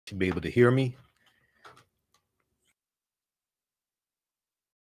to be able to hear me.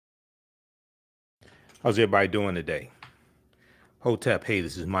 How's everybody doing today? Hotep, hey,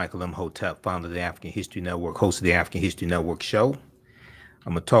 this is Michael M. Hotep, founder of the African History Network, host of the African History Network show.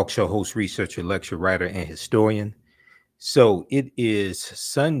 I'm a talk show host, researcher, lecturer, writer, and historian. So it is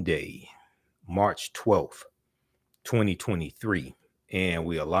Sunday, March 12th, 2023, and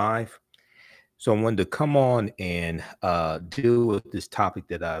we are live. So I wanted to come on and deal with this topic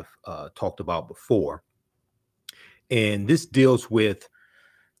that I've talked about before. And this deals with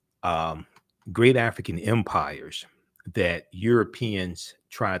great African empires that Europeans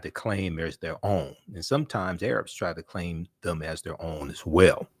tried to claim as their own. And sometimes Arabs try to claim them as their own as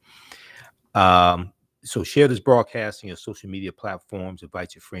well. So share this broadcast on your social media platforms.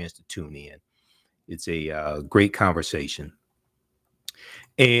 Invite your friends to tune in. It's a great conversation.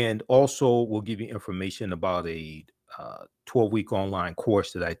 And also, we'll give you information about a 12-week online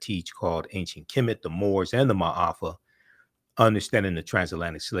course that I teach called Ancient Kemet, the Moors, and the Ma'afa, Understanding the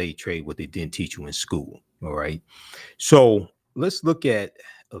Transatlantic Slave Trade, what they didn't teach you in school. All right. So let's look at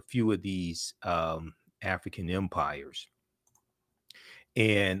a few of these African empires.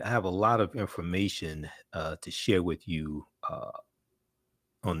 And I have a lot of information to share with you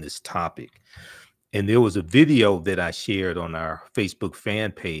on this topic. And there was a video that I shared on our Facebook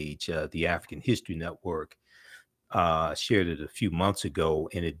fan page, the African History Network. Shared it a few months ago,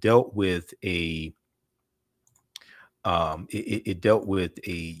 and it dealt with a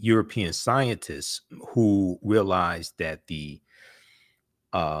European scientist who realized that the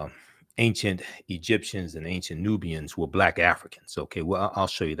ancient Egyptians and ancient Nubians were Black Africans. Okay, well, I'll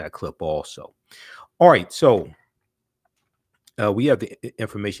show you that clip also. All right, so we have the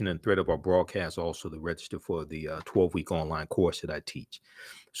information and thread of our broadcast also to register for the 12-week online course that I teach.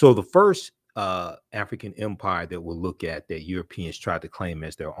 So the first African empire that we'll look at that Europeans tried to claim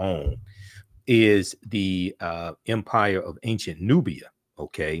as their own is the empire of ancient Nubia,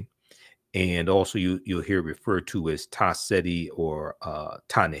 okay? And also you'll hear referred to as Ta Seti or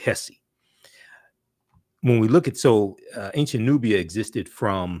Ta-Nehesi. When we look at, ancient Nubia existed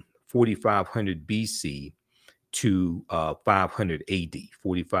from 4500 BC to 500 AD,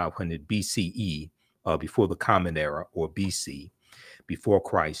 4500 BCE, before the Common Era, or BC, before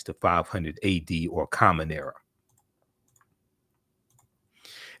Christ, to 500 AD, or Common Era.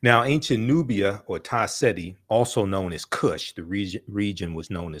 Now, ancient Nubia, or Ta Seti, also known as Kush, the region was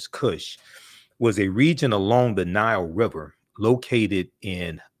known as Kush, was a region along the Nile River located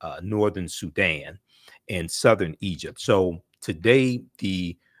in northern Sudan and southern Egypt. So today,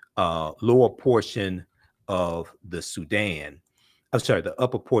 the lower portion of the Sudan, the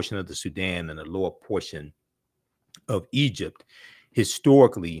upper portion of the Sudan and the lower portion of Egypt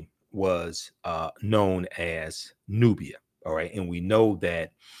historically was known as Nubia. All right. And we know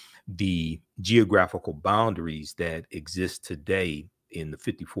that the geographical boundaries that exist today in the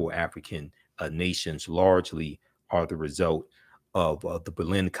 54 African nations largely are the result of the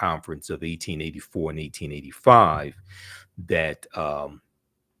Berlin Conference of 1884 and 1885 that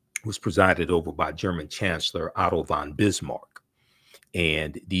was presided over by German Chancellor Otto von Bismarck.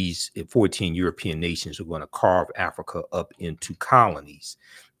 And these 14 European nations are going to carve Africa up into colonies,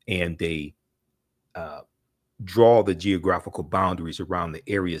 and they draw the geographical boundaries around the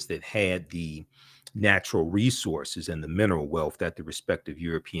areas that had the natural resources and the mineral wealth that the respective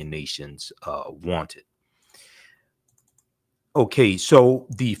European nations wanted. Okay, so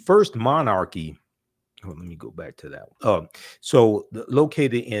the first monarchy, let me go back to that.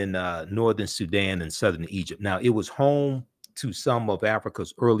 Located in northern Sudan and southern Egypt. Now, it was home to some of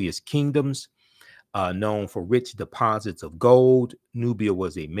Africa's earliest kingdoms, known for rich deposits of gold. Nubia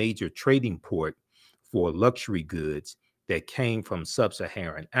was a major trading port for luxury goods that came from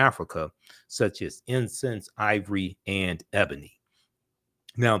sub-Saharan Africa, such as incense, ivory, and ebony.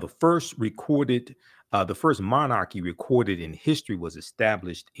 Now, the first monarchy recorded in history was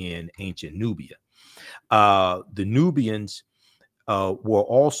established in ancient Nubia. The Nubians were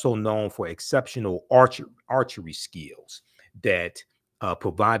also known for exceptional archery skills that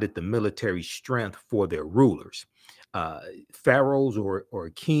provided the military strength for their rulers. Pharaohs or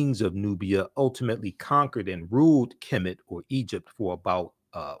kings of Nubia ultimately conquered and ruled Kemet, or Egypt, for about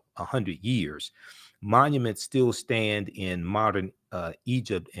 100 years. Monuments still stand in modern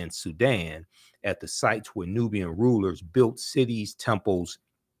Egypt and Sudan at the sites where Nubian rulers built cities, temples,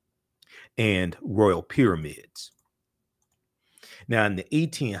 and royal pyramids. Now, in the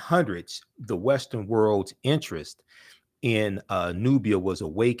 1800s, the Western world's interest in Nubia was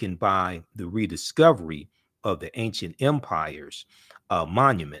awakened by the rediscovery of the ancient empire's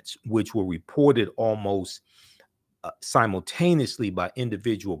monuments, which were reported almost simultaneously by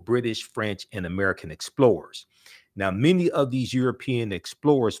individual British, French, and American explorers. Now, many of these European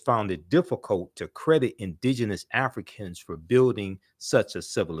explorers found it difficult to credit indigenous Africans for building such a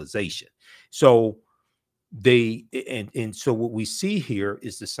civilization. So so what we see here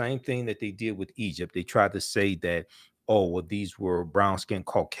is the same thing that they did with Egypt. They tried to say that, oh, well, these were brown-skinned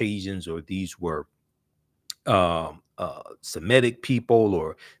Caucasians, or these were Semitic people,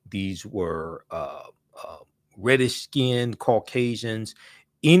 or these were reddish-skinned Caucasians,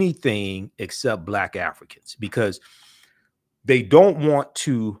 anything except Black Africans, because they don't want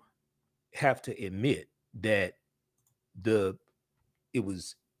to have to admit that it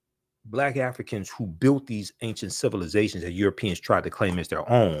was Black Africans who built these ancient civilizations that Europeans tried to claim as their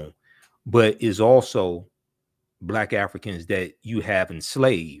own, but is also Black Africans that you have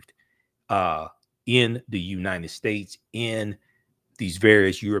enslaved in the United States, in these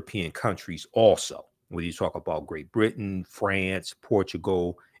various European countries also, when you talk about Great Britain, France,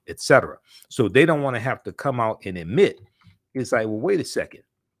 Portugal, etc. So they don't want to have to come out and admit, it's like, well, wait a second,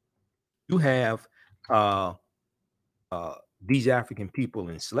 you have these African people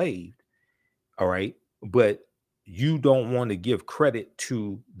enslaved, all right, but you don't want to give credit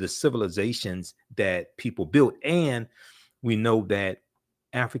to the civilizations that people built. And we know that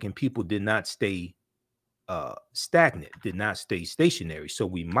African people did not stay stagnant, did not stay stationary. So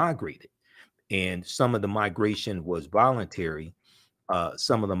we migrated, and some of the migration was voluntary.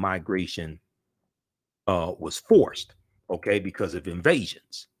 Some of the migration was forced, okay, because of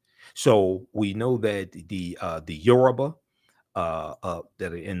invasions. So we know that the Yoruba that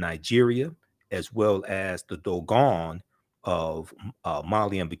are in Nigeria, as well as the Dogon of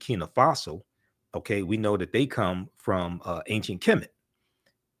Mali and Burkina Faso, okay, we know that they come from ancient Kemet.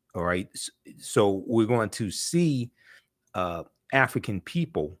 All right, so we're going to see African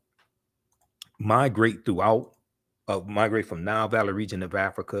people migrate migrate from Nile Valley region of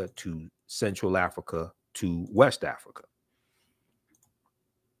Africa to Central Africa to West Africa.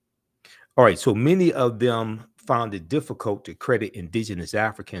 All right, so many of them found it difficult to credit indigenous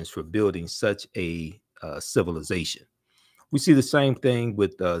Africans for building such a civilization. We see the same thing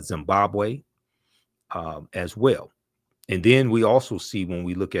with Zimbabwe as well. And then we also see, when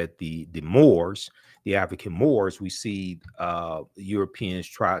we look at the Moors, the African Moors, we see Europeans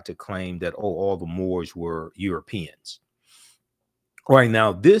tried to claim that, oh, all the Moors were Europeans. All right,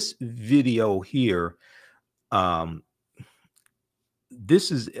 now this video here,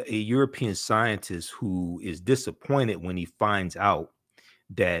 this is a European scientist who is disappointed when he finds out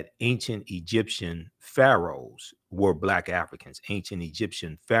that ancient Egyptian pharaohs were Black Africans. Ancient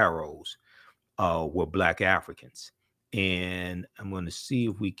Egyptian pharaohs were Black Africans. And I'm going to see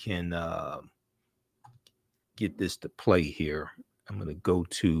if we can get this to play here. I'm going to go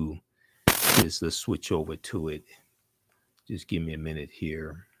to this. Let's switch over to it. Just give me a minute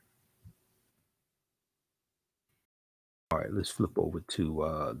here. All right, let's flip over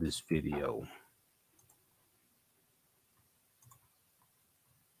to this video.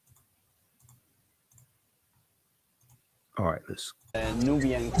 All right, let's.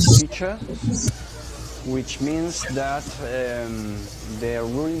 Nubian feature, which means that the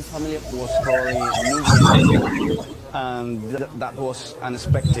ruling family was probably Nubian, and that was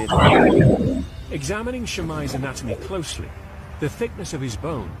unexpected. Examining Shammai's anatomy closely, the thickness of his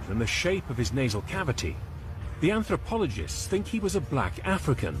bones and the shape of his nasal cavity, the anthropologists think he was a Black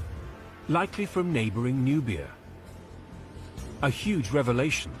African, likely from neighboring Nubia. A huge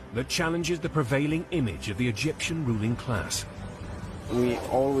revelation that challenges the prevailing image of the Egyptian ruling class. We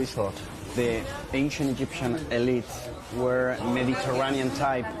always thought the ancient Egyptian elite were Mediterranean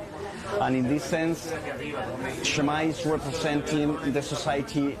type, and in this sense, Shammai is representing the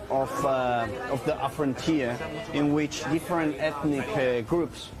society of the frontier, in which different ethnic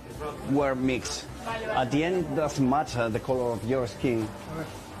groups were mixed. At the end, it doesn't matter the color of your skin.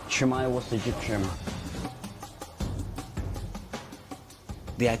 Shammai was Egyptian.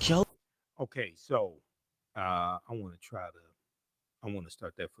 The actual. Okay, so I want to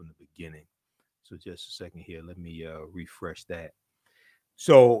start that from the beginning. So just a second here. Let me refresh that.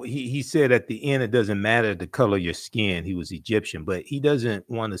 So he said at the end, it doesn't matter the color of your skin. He was Egyptian, but he doesn't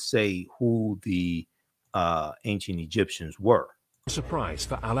want to say who the ancient Egyptians were. Surprise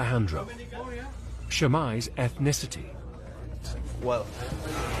for Alejandro. Shammai's ethnicity. Well,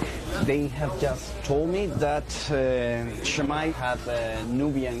 they have just told me that Shammai had a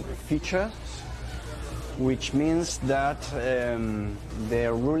Nubian feature, which means that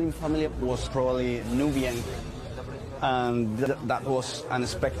the ruling family was probably Nubian, and that was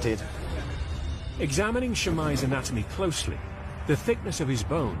unexpected. Examining Shammai's anatomy closely, the thickness of his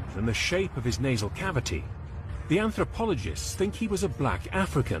bones and the shape of his nasal cavity, The anthropologists think he was a black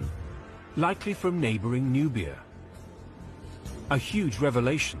African, likely from neighboring Nubia. A huge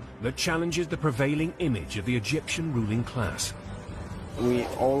revelation that challenges the prevailing image of the Egyptian ruling class. We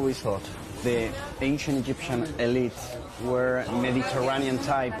always thought the ancient Egyptian elite were Mediterranean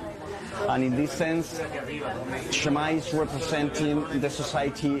type, and in this sense, Shema is representing the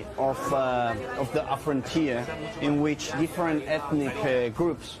society of the frontier, in which different ethnic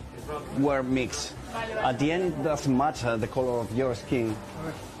groups were mixed. At the end, it doesn't matter the color of your skin.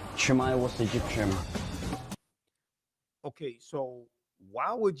 Shema was Egyptian. Okay, so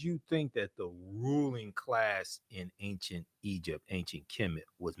why would you think that the ruling class in ancient Egypt, ancient Kemet,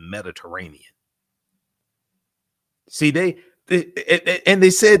 was Mediterranean? See, they and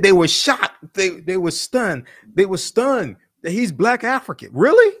they said they were shocked. They were stunned. They were stunned that he's black African.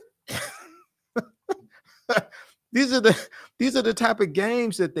 Really? These are the type of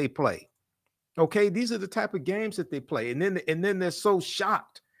games that they play. Okay, these are the type of games that they play, and then they're so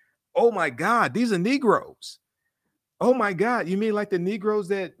shocked. Oh my God, these are Negroes. Oh my God, you mean like the Negroes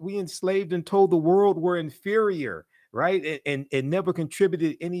that we enslaved and told the world were inferior, right? And never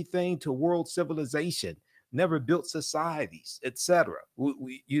contributed anything to world civilization, never built societies, etc.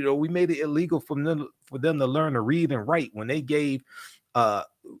 We made it illegal for them to learn to read and write when they gave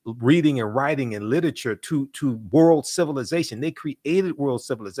reading and writing and literature to world civilization. They created world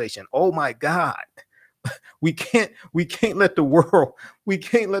civilization. Oh my God. We can't let the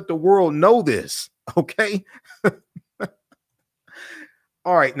world know this. Okay.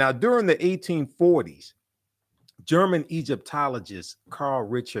 All right. Now, during the 1840s, German Egyptologist Carl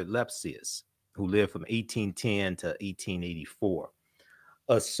Richard Lepsius, who lived from 1810 to 1884,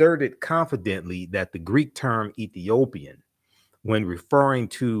 asserted confidently that the Greek term Ethiopian, when referring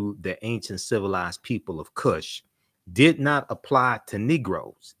to the ancient civilized people of Kush, did not apply to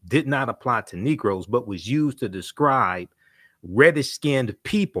Negroes, but was used to describe reddish-skinned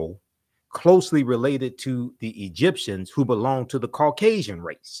people closely related to the Egyptians who belonged to the Caucasian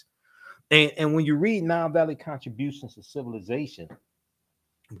race. And when you read Nile Valley Contributions to Civilization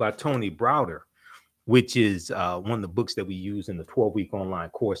by Tony Browder, which is one of the books that we use in the 12-week online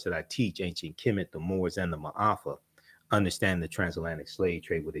course that I teach, Ancient Kemet, the Moors, and the Ma'afa, Understand the Transatlantic Slave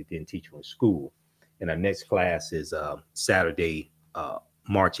Trade, what they didn't teach you in school. And our next class is Saturday,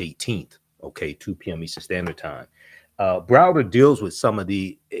 March 18th, okay, 2 p.m. Eastern Standard Time. Browder deals with some of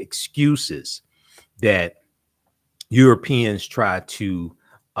the excuses that Europeans try to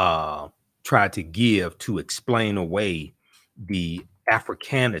give to explain away the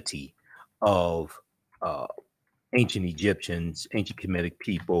Africanity of ancient Egyptians, ancient Kemetic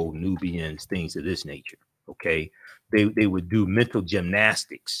people, Nubians, things of this nature. Okay, they would do mental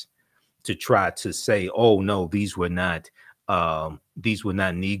gymnastics to try to say, oh no, these were not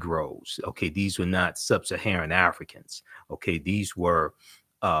Negroes. Okay, these were not sub-Saharan Africans. Okay, these were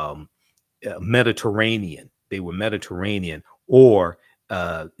Mediterranean. They were Mediterranean, or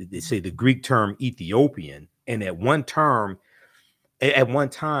they say the Greek term Ethiopian. And at one time,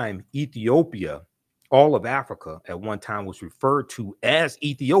 Ethiopia, all of Africa, at one time was referred to as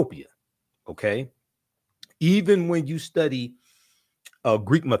Ethiopia. Okay, even when you study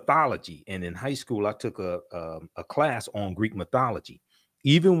Greek mythology, and in high school I took a class on Greek mythology.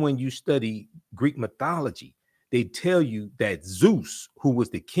 Even when you study Greek mythology, they tell you that Zeus, who was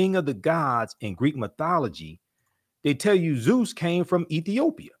the king of the gods in Greek mythology, they tell you Zeus came from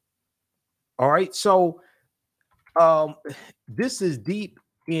Ethiopia. All right, so this is deep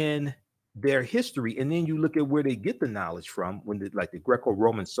in their history, and then you look at where they get the knowledge from. When like the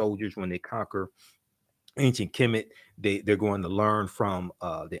Greco-Roman soldiers, when they conquer ancient Kemet, they're going to learn from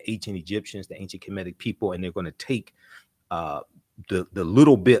the ancient Egyptians, the ancient Kemetic people, and they're going to take the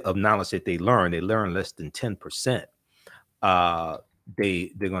little bit of knowledge that they learn. They learn less than 10%. They're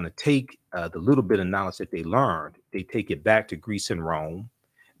going to take the little bit of knowledge that they learned. They take it back to Greece and Rome,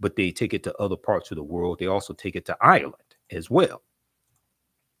 but they take it to other parts of the world. They also take it to Ireland as well.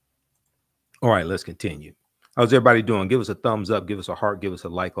 All right, let's continue. How's everybody doing? Give us a thumbs up, give us a heart, give us a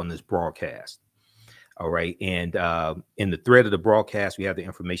like on this broadcast. All right. And in the thread of the broadcast, we have the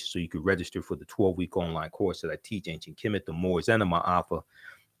information so you could register for the 12-week online course that I teach, Ancient Kemet, the Moors, and the Ma'afa.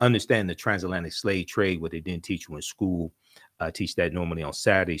 Understand the Transatlantic Slave Trade, what they didn't teach you in school. I teach that normally on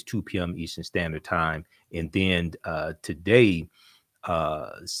Saturdays, 2 p.m. Eastern Standard Time. And then today,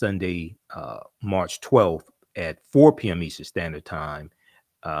 Sunday, March 12th at 4 p.m. Eastern Standard Time,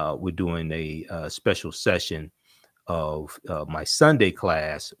 we're doing a special session of my Sunday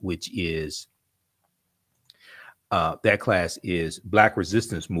class, which is that class is Black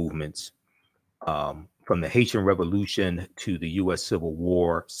resistance movements from the Haitian Revolution to the U.S. Civil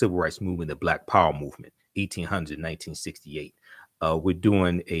War, Civil Rights Movement, the Black Power Movement. 1800, 1968. We're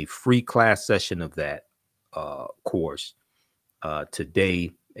doing a free class session of that course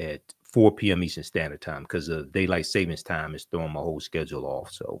today at 4 p.m. Eastern Standard Time, because daylight savings time is throwing my whole schedule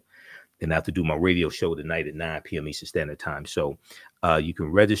off. So then I have to do my radio show tonight at 9 p.m. Eastern Standard Time. So you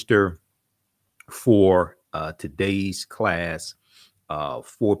can register for today's class,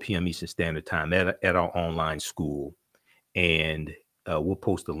 4 p.m. Eastern Standard Time at our online school. And we'll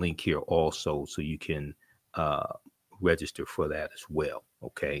post a link here also so you can register for that as well.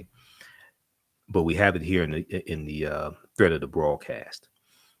 Okay. But we have it here in the thread of the broadcast.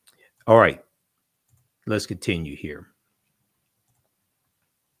 All right. Let's continue here.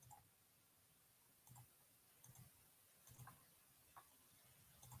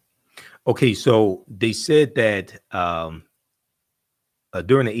 Okay, so they said that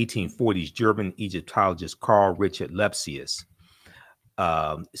during the 1840s, German Egyptologist Carl Richard Lepsius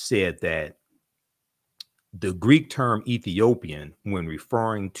said that the Greek term Ethiopian, when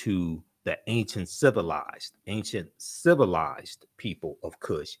referring to the ancient civilized people of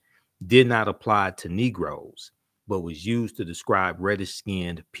Kush, did not apply to Negroes, but was used to describe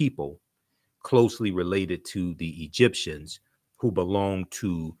reddish-skinned people closely related to the Egyptians who belonged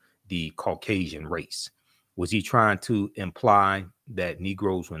to the Caucasian race. Was he trying to imply that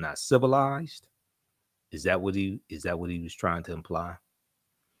Negroes were not civilized? Is that what he was trying to imply?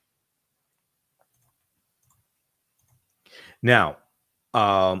 Now,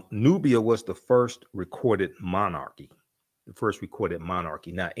 Nubia was the first recorded monarchy.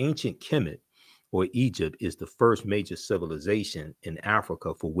 Now, ancient Kemet, or Egypt, is the first major civilization in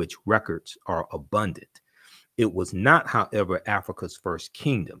Africa for which records are abundant. It was not, however, Africa's first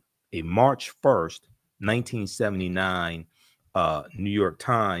kingdom. A March 1st, 1979 New York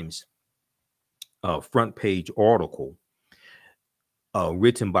Times front page article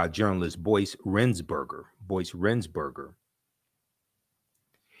written by journalist Boyce Rensberger,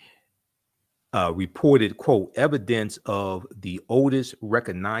 reported, quote, evidence of the oldest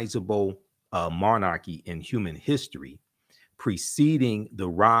recognizable monarchy in human history, preceding the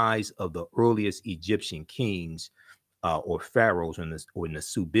rise of the earliest Egyptian kings or pharaohs or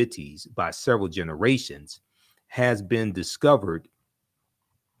Nasubites by several generations, has been discovered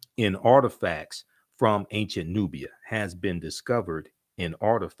in artifacts from ancient Nubia.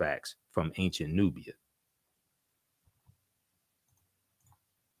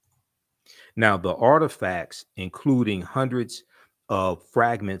 Now, the artifacts, including hundreds of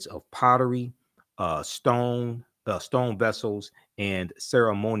fragments of pottery, stone vessels, and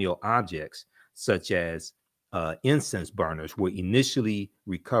ceremonial objects, such as incense burners, were initially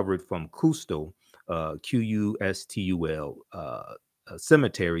recovered from Custul, Qustul,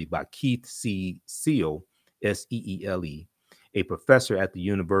 cemetery by Keith C. Seale, Seele, a professor at the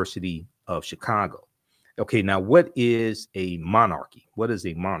University of Chicago. Okay, now what is a monarchy?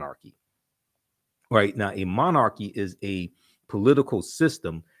 Right, now, a monarchy is a political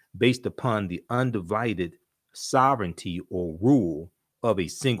system based upon the undivided sovereignty or rule of a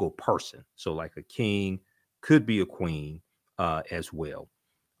single person. So like a king, could be a queen as well.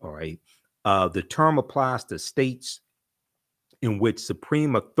 All right. The term applies to states in which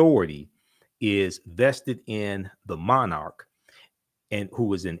supreme authority is vested in the monarch, and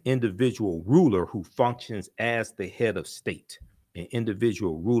who is an individual ruler who functions as the head of state. And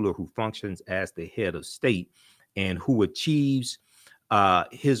who achieves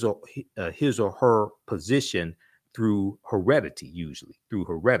his or her position through heredity, usually through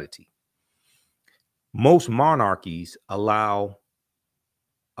heredity. Most monarchies allow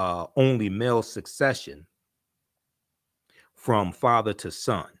only male succession from father to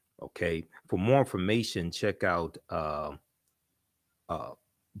son. Okay, for more information, check out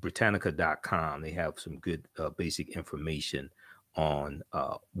Britannica.com. They have some good basic information on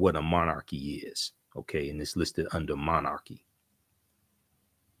what a monarchy is. Okay, and it's listed under monarchy.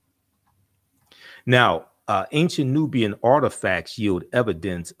 Now, ancient Nubian artifacts yield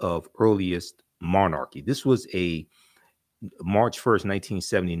evidence of earliest monarchy. This was a March 1st,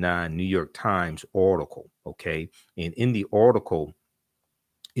 1979 New York Times article. Okay, and in the article,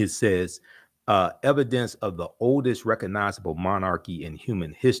 it says evidence of the oldest recognizable monarchy in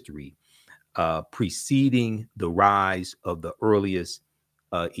human history, preceding the rise of the earliest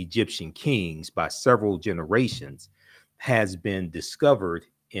Egyptian kings by several generations, has been discovered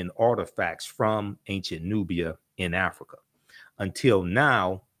in artifacts from ancient Nubia in Africa. Until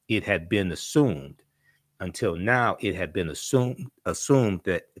now, it had been assumed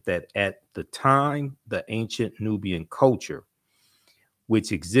that at the time, the ancient Nubian culture,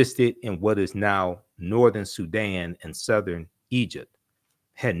 which existed in what is now northern Sudan and southern Egypt,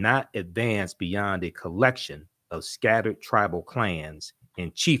 had not advanced beyond a collection of scattered tribal clans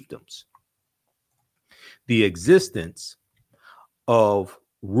and chiefdoms. The existence of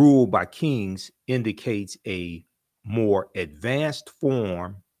rule by kings indicates a more advanced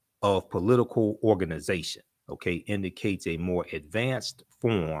form of political organization. Okay, indicates a more advanced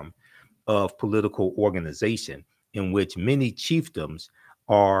form of political organization in which many chiefdoms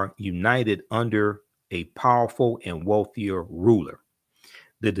are united under a powerful and wealthier ruler.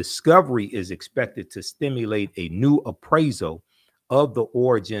 The discovery is expected to stimulate a new appraisal of the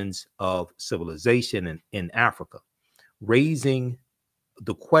origins of civilization in Africa, raising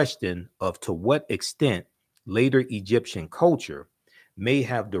the question of to what extent later Egyptian culture may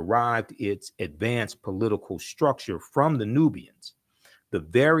have derived its advanced political structure from the Nubians. The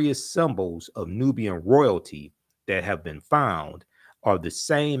various symbols of Nubian royalty that have been found are the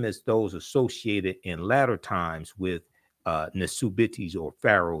same as those associated in latter times with Nasubites or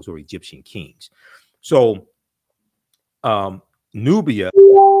pharaohs or Egyptian kings. So Nubia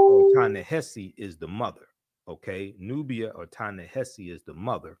or Ta-Nehesi is the mother. Okay, Nubia or Ta-Nehesi is the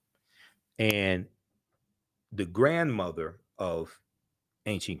mother, and the grandmother of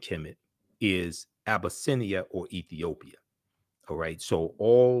ancient Kemet is Abyssinia or Ethiopia. All right, so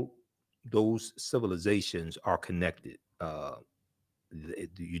all those civilizations are connected.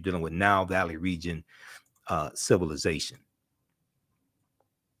 You're dealing with Nile Valley region civilization.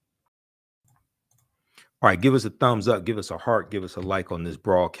 All right, give us a thumbs up, give us a heart, give us a like on this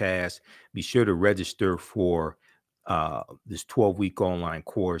broadcast. Be sure to register for this 12-week online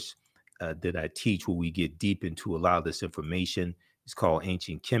course that I teach, where we get deep into a lot of this information. It's called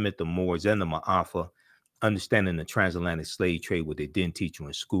Ancient Kemet, the Moors, and the Ma'afa, Understanding the Transatlantic Slave Trade, what they didn't teach you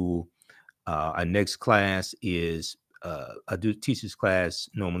in school. Our next class is, I do teach this class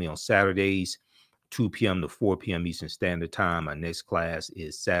normally on Saturdays, 2 p.m. to 4 p.m. Eastern Standard Time. Our next class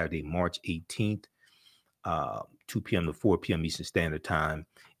is Saturday, March 18th. 2 p.m. to 4 p.m. Eastern Standard Time.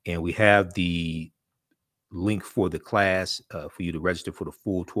 And we have the link for the class for you to register for the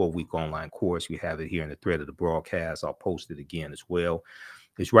full 12-week online course. We have it here in the thread of the broadcast. I'll post it again as well.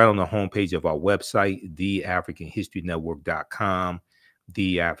 It's right on the homepage of our website, theafricanhistorynetwork.com,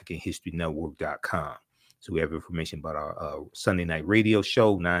 theafricanhistorynetwork.com. So we have information about our Sunday night radio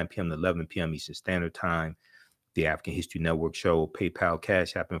show, 9 p.m. to 11 p.m. Eastern Standard Time, the African History Network show, PayPal,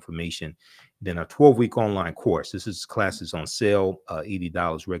 Cash App information. Then our 12-week online course. This class is on sale,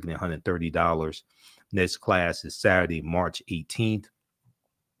 $80, regularly $130. Next class is Saturday, March 18th.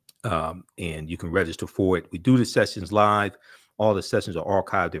 And you can register for it. We do the sessions live. All the sessions are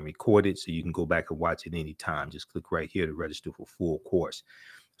archived and recorded, so you can go back and watch it anytime. Just click right here to register for full course.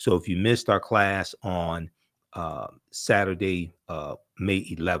 So if you missed our class on Saturday, May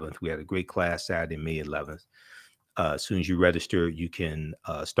 11th, we had a great class Saturday, May 11th. As soon as you register, you can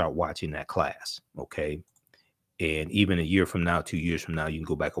start watching that class, okay? And even a year from now, 2 years from now, you can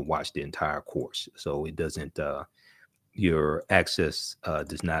go back and watch the entire course. So it doesn't, your access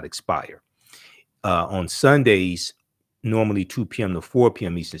does not expire. On Sundays, normally 2 p.m. to 4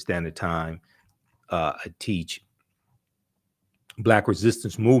 p.m. Eastern Standard Time, I teach Black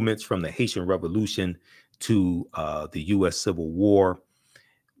resistance movements from the Haitian Revolution to the U.S. Civil War,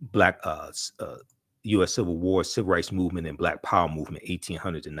 U.S. Civil War, Civil Rights Movement, and Black Power Movement,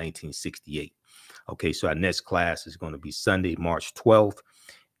 1800 to 1968. Okay, so our next class is going to be Sunday, March 12th.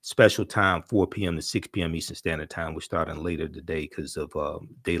 Special time, 4 p.m. to 6 p.m. Eastern Standard Time. We're starting later today because of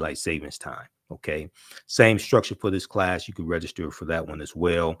daylight savings time. Okay, same structure for this class. You can register for that one as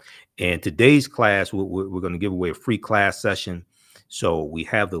well. And today's class, we're going to give away a free class session. So we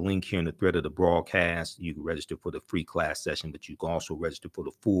have the link here in the thread of the broadcast. You can register for the free class session, but you can also register for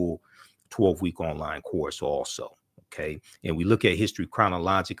the full 12-week online course also. Okay, and we look at history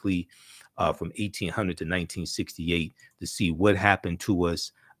chronologically from 1800 to 1968 to see what happened to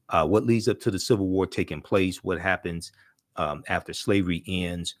us, what leads up to the Civil War taking place, what happens after slavery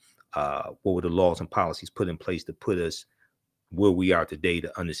ends, what were the laws and policies put in place to put us where we are today,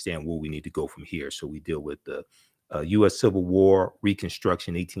 to understand where we need to go from here. So we deal with the U.S. Civil War,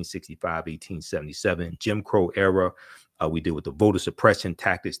 Reconstruction, 1865, 1877, Jim Crow era. We deal with the voter suppression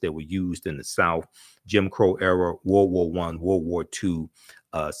tactics that were used in the South, Jim Crow era, World War I, World War II,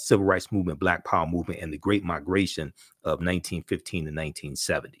 Civil Rights Movement, Black Power Movement, and the Great Migration of 1915 to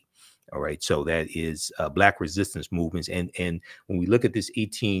 1970. All right, so that is Black resistance movements. And when we look at this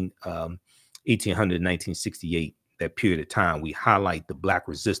 1800 1968, that period of time, we highlight the Black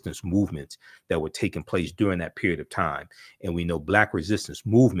resistance movements that were taking place during that period of time. And we know Black resistance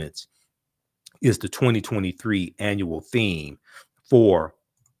movements is the 2023 annual theme for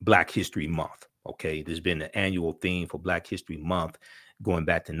Black History Month. Okay, there's been an annual theme for Black History Month going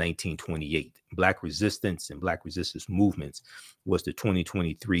back to 1928. Black resistance and Black resistance movements was the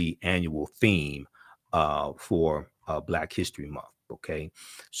 2023 annual theme for Black History Month. Okay,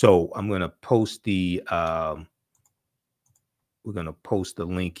 so I'm going to post the we're going to post the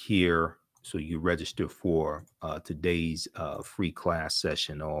link here so you register for today's free class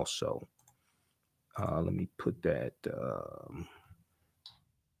session also. Let me put that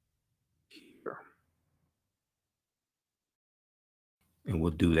here. And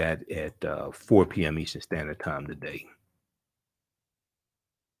we'll do that at 4 p.m. Eastern Standard Time today.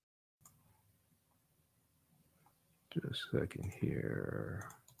 Just a second here.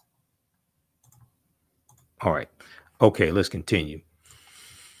 All right. Okay, let's continue.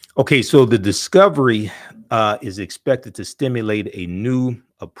 Okay, so the discovery is expected to stimulate a new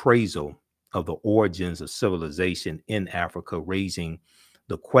appraisal of the origins of civilization in Africa, raising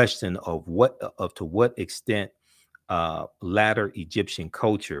the question of to what extent latter Egyptian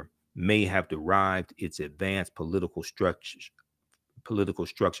culture may have derived its advanced political structure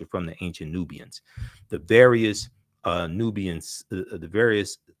from the ancient Nubians. The various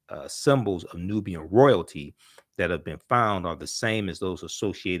symbols of Nubian royalty that have been found are the same as those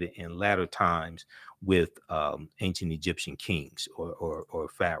associated in latter times with ancient Egyptian kings or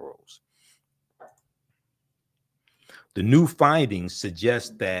pharaohs. The new findings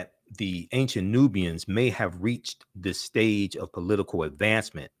suggest that the ancient Nubians may have reached this stage of political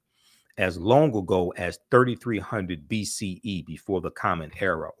advancement as long ago as 3300 BCE, before the Common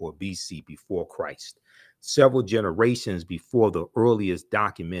Era, or BC, before Christ, several generations before the earliest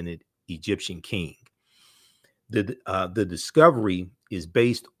documented Egyptian king. The discovery is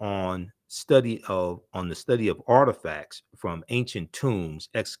based on the study of artifacts from ancient tombs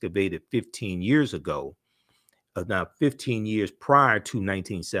excavated 15 years ago, now 15 years prior to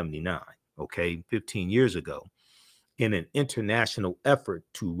 1979, okay, 15 years ago, in an international effort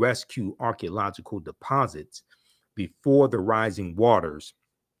to rescue archaeological deposits before the rising waters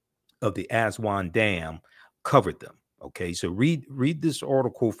of the Aswan Dam covered them. Okay, so read this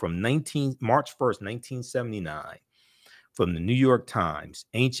article from March 1st, 1979, from the New York Times.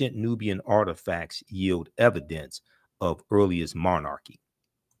 Ancient Nubian artifacts yield evidence of earliest monarchy.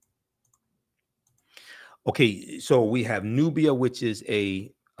 Okay, so we have Nubia, which is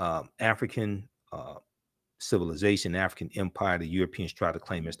a African civilization, African empire. The Europeans try to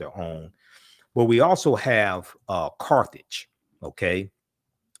claim as their own. But we also have Carthage, okay?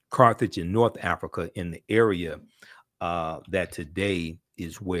 Carthage in North Africa, in the area that today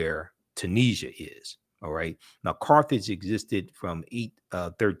is where Tunisia is, all right? Now, Carthage existed from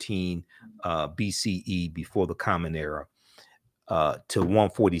 813 BCE, before the Common Era, to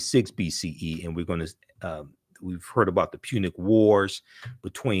 146 BCE, and we're going to, we've heard about the Punic Wars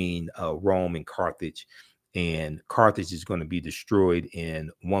between Rome and Carthage, and Carthage is going to be destroyed in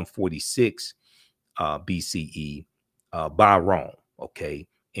 146 BCE by Rome, okay?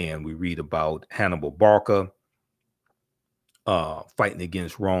 And we read about Hannibal Barca fighting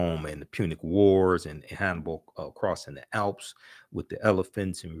against Rome and the Punic Wars, and Hannibal crossing the Alps with the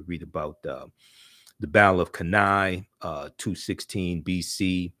elephants, and we read about the Battle of Cannae, 216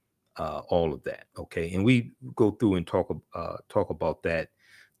 BC, all of that, okay? And we go through and talk about that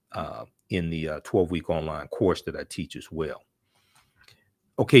in the 12-week online course that I teach as well.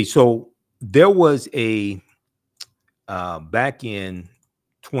 Okay, so there was a back in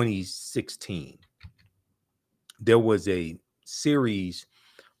 2016, there was a series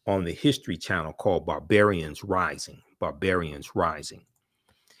on the History Channel called Barbarians Rising.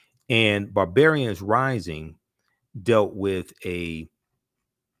 And Barbarians Rising dealt with a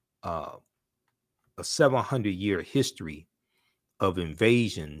 700-year history of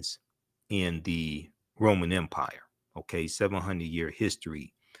invasions in the Roman Empire. Okay, 700-year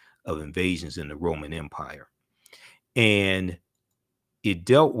history of invasions in the Roman Empire. And it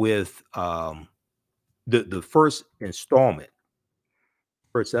dealt with the first installment,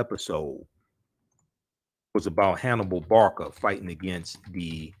 first episode was about Hannibal Barca fighting against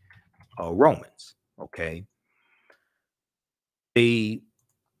the Romans. Okay, they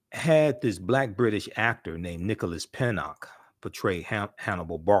had this Black British actor named Nicholas Pinnock portray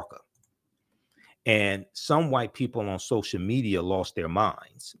Hannibal Barca, and some white people on social media lost their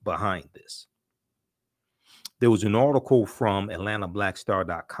minds behind this. There was an article from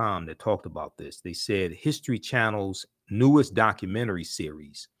AtlantaBlackStar.com that talked about this. They said History Channel's newest documentary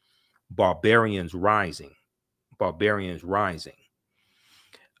series, Barbarians Rising,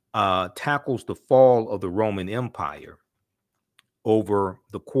 tackles the fall of the Roman Empire over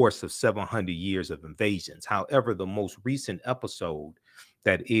the course of 700 years of invasions. However, the most recent episode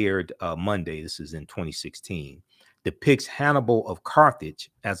that aired Monday, this is in 2016, depicts Hannibal of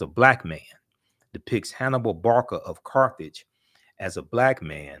Carthage as a black man, depicts Hannibal Barca of Carthage as a black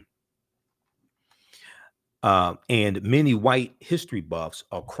man. And many white history buffs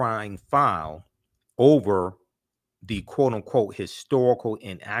are crying foul over the quote unquote historical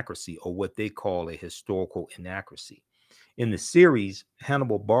inaccuracy, or what they call a historical inaccuracy. In the series,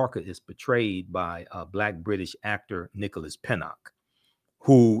 Hannibal Barca is portrayed by Black British actor Nicholas Pinnock,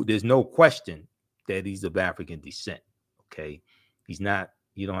 who there's no question that he's of African descent. Okay. He's not,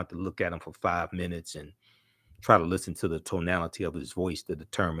 you don't have to look at him for 5 minutes and try to listen to the tonality of his voice to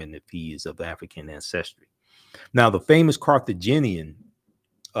determine if he is of African ancestry. Now, the famous Carthaginian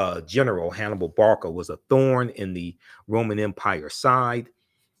general Hannibal Barca was a thorn in the Roman Empire side.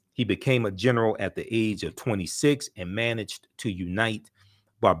 He became a general at the age of 26 and managed to unite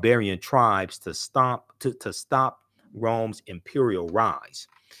barbarian tribes to stop Rome's imperial rise.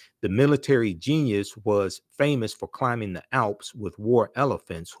 The military genius was famous for climbing the Alps with war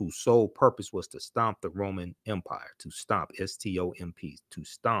elephants whose sole purpose was to stomp the Roman Empire, to stomp, S-T-O-M-P, to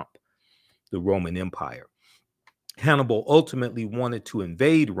stomp the Roman Empire. Hannibal ultimately wanted to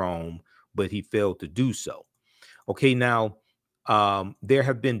invade Rome, but he failed to do so. Okay, now there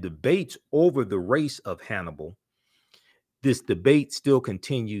have been debates over the race of Hannibal. This debate still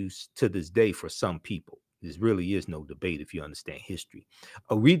continues to this day for some people. There really is no debate if you understand history.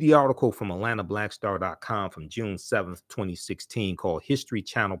 Read the article from AtlantaBlackStar.com from June 7th, 2016 called History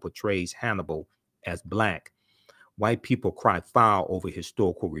Channel Portrays Hannibal as Black. White people cry foul over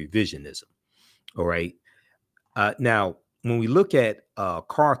historical revisionism. All right. Now, when we look at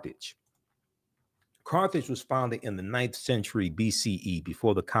Carthage, Carthage was founded in the 9th century BCE,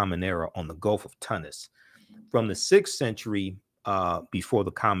 before the Common Era, on the Gulf of Tunis. From the 6th century before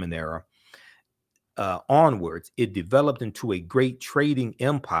the Common Era onwards, it developed into a great trading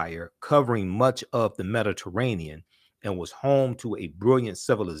empire covering much of the Mediterranean and was home to a brilliant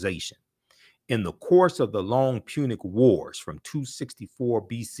civilization. In the course of the long Punic Wars from 264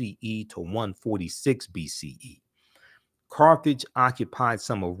 BCE to 146 BCE, Carthage occupied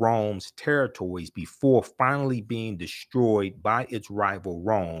some of Rome's territories before finally being destroyed by its rival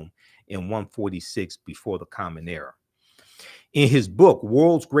Rome in 146 before the Common Era. In his book,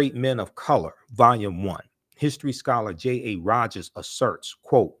 World's Great Men of Color, Volume 1, history scholar J.A. Rogers asserts,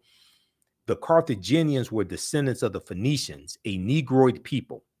 quote, the Carthaginians were descendants of the Phoenicians, a Negroid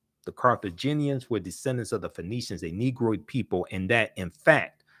people. The Carthaginians were descendants of the Phoenicians, a Negroid people, and that, in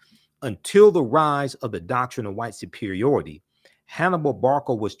fact, until the rise of the doctrine of white superiority, Hannibal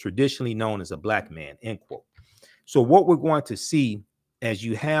Barca was traditionally known as a black man, end quote. So what we're going to see as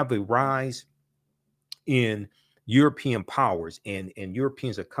you have a rise in European powers, and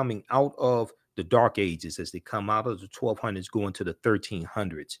Europeans are coming out of the Dark Ages as they come out of the 1200s, going to the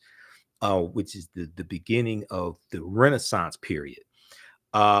 1300s, which is the beginning of the Renaissance period.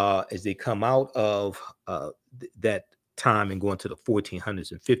 As they come out of that time and going to the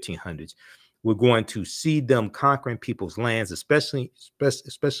 1400s and 1500s, we're going to see them conquering people's lands, especially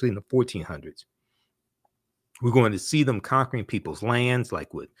in the 1400s. We're going to see them conquering people's lands,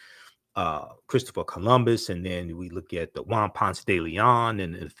 like with Christopher Columbus, and then we look at the Juan Ponce de Leon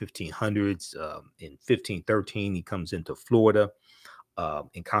in the 1500s. In 1513, he comes into Florida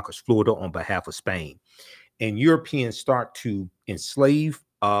and conquers Florida on behalf of Spain. And Europeans start to enslave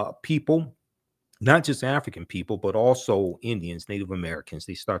people, not just African people, but also Indians, Native Americans.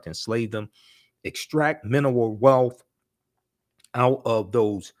 They start to enslave them, extract mineral wealth out of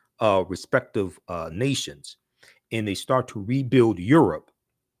those respective nations, and they start to rebuild Europe.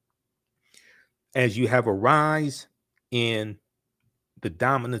 As you have a rise in the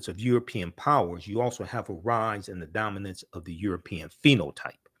dominance of European powers, you also have a rise in the dominance of the European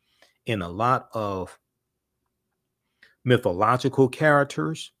phenotype. And a lot of mythological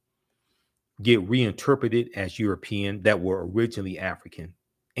characters get reinterpreted as European that were originally African,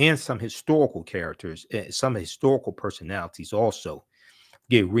 and some historical characters, some historical personalities also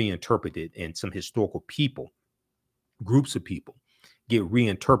get reinterpreted, and some historical people, groups of people, get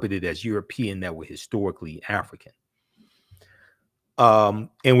reinterpreted as European that were historically African. And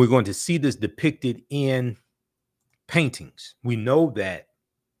we're going to see this depicted in paintings. We know that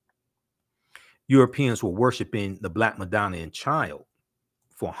Europeans were worshiping the Black Madonna and Child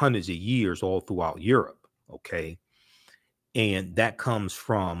for hundreds of years all throughout Europe, okay? And that comes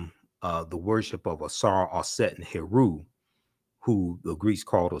from the worship of Osar, Osset, and Heru, who the Greeks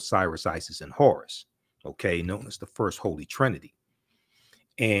called Osiris, Isis, and Horus, okay, known as the First Holy Trinity.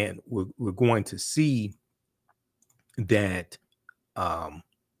 And we're going to see that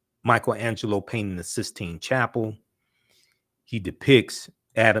Michelangelo painting the Sistine Chapel, he depicts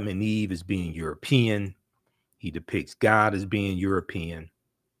Adam and Eve as being European. He depicts God as being European.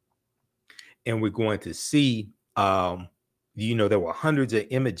 And we're going to see, there were hundreds of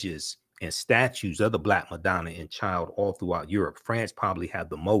images and statues of the Black Madonna and Child all throughout Europe. France probably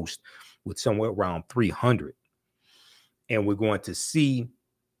had the most, with somewhere around 300. And we're going to see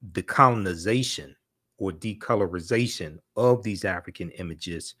the colonization or decolorization of these African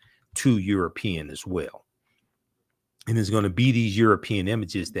images to European as well. And there's going to be these European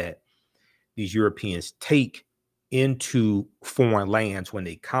images that these Europeans take into foreign lands when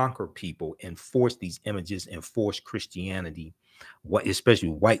they conquer people and force these images and force Christianity, especially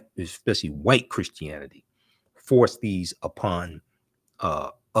white Christianity, force these upon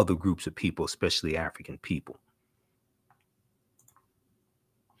other groups of people, especially African people.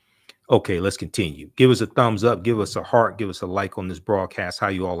 Okay, let's continue. Give us a thumbs up, give us a heart, give us a like on this broadcast. How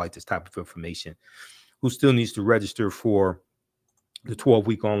you all like this type of information? Who still needs to register for the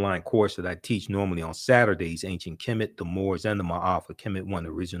 12-week online course that I teach normally on Saturdays? Ancient Kemet, the Moors, and the Ma'afa. Kemet, one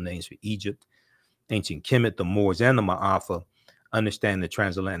of the original names for Egypt. Ancient Kemet, the Moors, and the Ma'afa. Understand the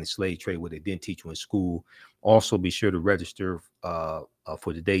transatlantic slave trade, what they didn't teach you in school. Also, be sure to register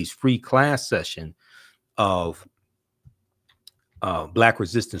for today's free class session of Black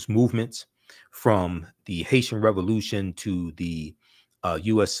resistance movements, from the Haitian Revolution to the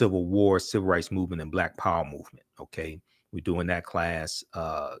U.S. Civil War, Civil Rights Movement, and Black Power movement. Okay, we're doing that class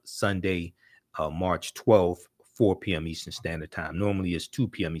Sunday, March 12th, 4 p.m. Eastern Standard Time. Normally it's 2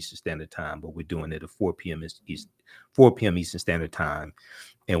 p.m. Eastern Standard Time, but we're doing it at 4 p.m. Eastern Standard Time.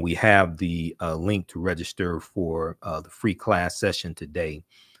 And we have the link to register for the free class session today.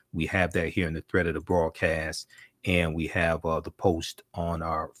 We have that here in the thread of the broadcast. And we have the post on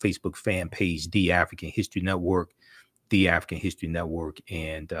our Facebook fan page, The African History Network,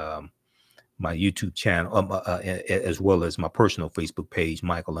 and my YouTube channel, as well as my personal Facebook page,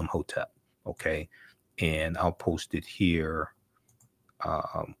 Michael M. Hotep. Okay. And I'll post it here.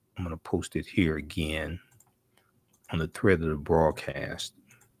 I'm going to post it here again on the thread of the broadcast.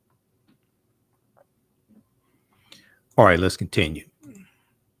 All right, let's continue.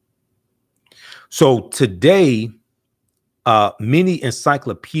 So today, many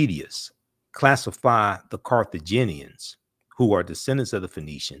encyclopedias classify the Carthaginians, who are descendants of the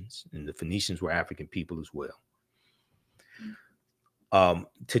Phoenicians, and the Phoenicians were African people as well.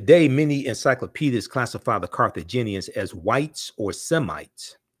 Today, many encyclopedias classify the Carthaginians as whites or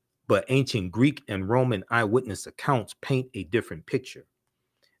Semites, but ancient Greek and Roman eyewitness accounts paint a different picture.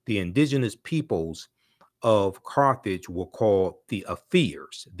 The indigenous peoples of Carthage were called the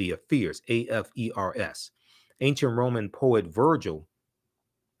Afirs, A-F-E-R-S. Ancient Roman poet Virgil,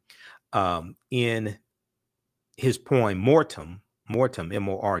 in his poem Mortum,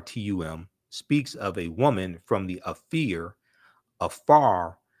 M-O-R-T-U-M, speaks of a woman from the Afir,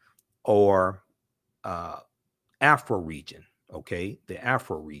 Afar, or Afro region, okay, the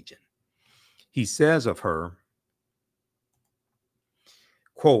Afro region. He says of her,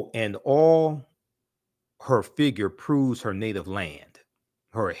 quote, "And all her figure proves her native land.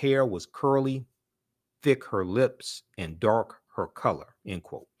 Her hair was curly, thick her lips, and dark her color," end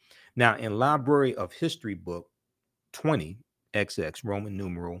quote. Now, in Library of History book 20, XX, Roman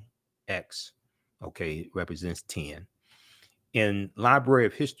numeral X, okay, represents 10. In Library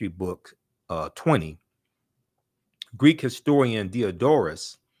of History book 20, Greek historian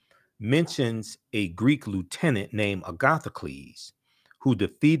Diodorus mentions a Greek lieutenant named Agathocles, who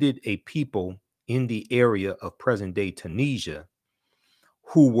defeated a people in the area of present-day Tunisia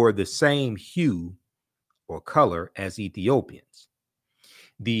who were the same hue or color as Ethiopians.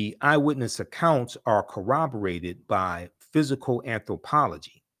 The eyewitness accounts are corroborated by physical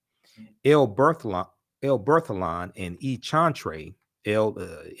anthropology. L. Berthelon and E. Chantre,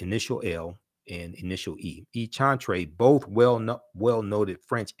 initial L and initial E. E. Chantre, both well-noted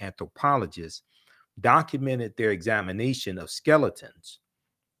French anthropologists, documented their examination of skeletons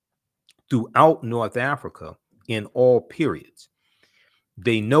throughout North Africa in all periods.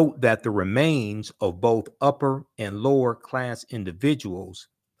 They note that the remains of both upper and lower class individuals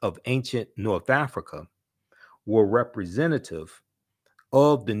of ancient North Africa were representative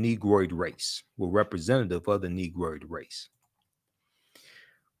of the Negroid race,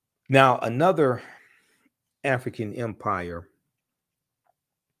 Now, another African empire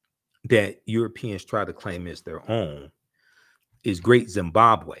that Europeans try to claim as their own is Great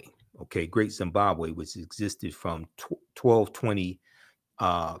Zimbabwe. Okay, Great Zimbabwe, which existed from 1220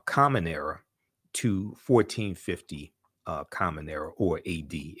 Common Era to 1450 Common Era, or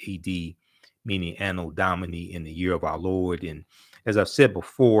AD. AD meaning Anno Domini, in the year of our Lord. And as I've said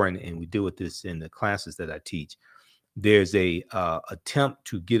before, and we deal with this in the classes that I teach, there's a attempt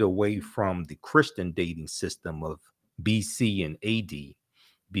to get away from the Christian dating system of BC and AD,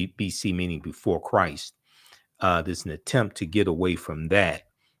 BC meaning before Christ. There's an attempt to get away from that.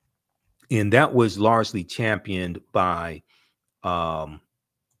 And that was largely championed by the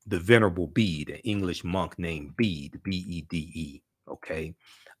Venerable Bede, an English monk named Bede, B-E-D-E, okay,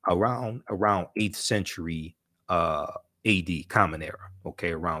 around 8th century AD, Common Era,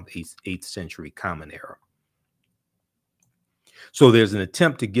 okay, around 8th century Common Era. So there's an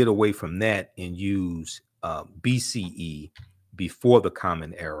attempt to get away from that and use BCE, before the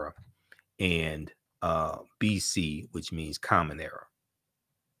Common Era, and BC, which means Common Era.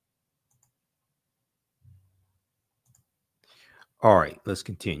 All right, let's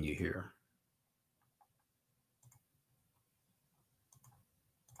continue here.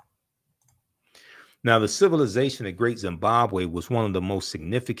 Now, the civilization of Great Zimbabwe was one of the most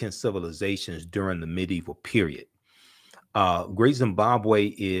significant civilizations during the medieval period. Great Zimbabwe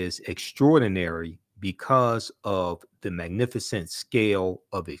is extraordinary because of the magnificent scale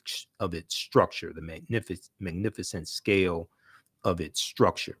of its structure, the magnificent scale of its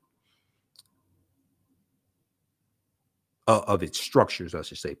structure. Of its structures, I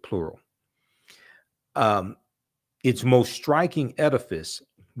should say, plural. Its most striking edifice,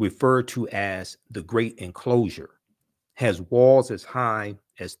 referred to as the Great Enclosure, has walls as high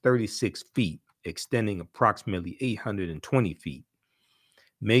as 36 feet, extending approximately 820 feet,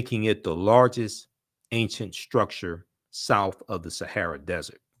 making it the largest ancient structure south of the Sahara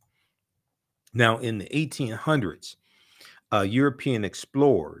Desert. Now, in the 1800s, European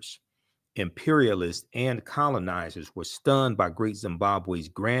explorers, imperialists, and colonizers were stunned by Great Zimbabwe's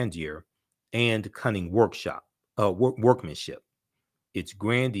grandeur and cunning workmanship. Its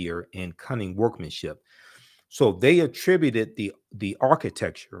grandeur and cunning workmanship. So they attributed the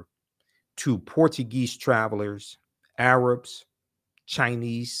architecture to Portuguese travelers, Arabs,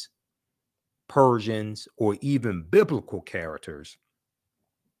 Chinese, Persians, or even biblical characters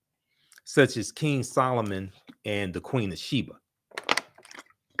such as King Solomon and the Queen of Sheba,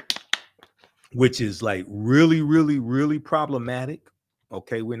 which is like really, really, really problematic.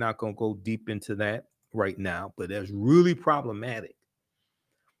 Okay, we're not going to go deep into that right now, but that's really problematic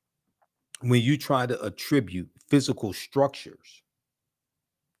when you try to attribute physical structures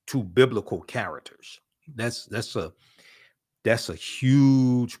to biblical characters. That's a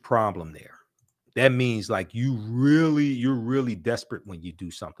huge problem there. That means like you're really desperate when you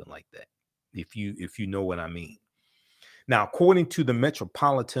do something like that, if you know what I mean. Now, according to the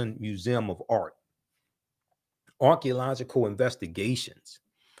Metropolitan Museum of Art, archaeological investigations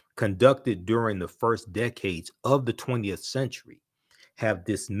conducted during the first decades of the 20th century have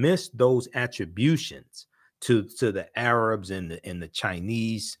dismissed those attributions to the Arabs and the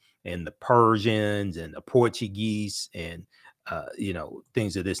Chinese and the Persians and the Portuguese and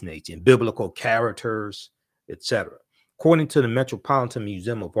things of this nature, and biblical characters, etc. According to the Metropolitan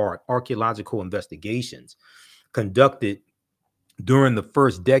Museum of Art, archaeological investigations conducted during the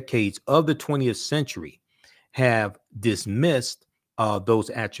first decades of the 20th century have dismissed those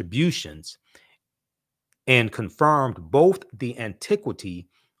attributions and confirmed both the antiquity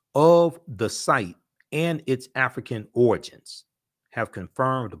of the site and its African origins. Have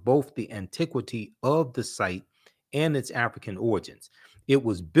confirmed both the antiquity of the site and its African origins. It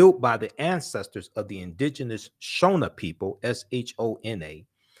was built by the ancestors of the indigenous Shona people, S-H-O-N-A,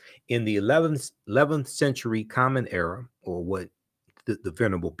 in the 11th century Common Era, or what the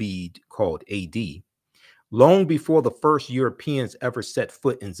Venerable Bede called AD, long before the first Europeans ever set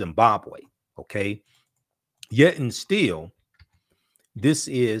foot in Zimbabwe. Okay. Yet and still, this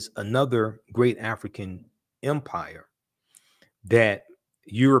is another great African empire that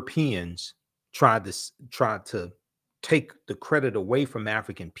Europeans tried to take the credit away from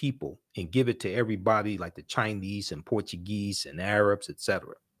African people and give it to everybody like the Chinese and Portuguese and Arabs,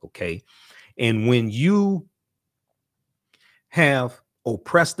 etc. Okay. And when you have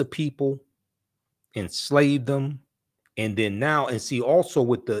oppressed the people, enslaved them, and then now, and see also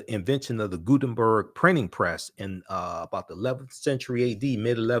with the invention of the Gutenberg printing press in about the 11th century AD,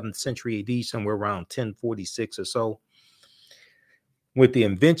 mid 11th century AD, somewhere around 1046 or so, with the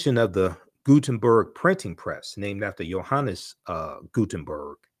invention of the Gutenberg printing press, named after Johannes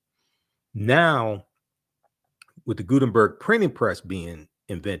Gutenberg. Now, with the Gutenberg printing press being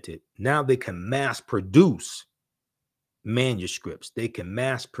invented, now they can mass produce manuscripts. They can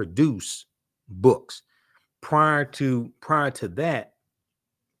mass produce books. Prior to that,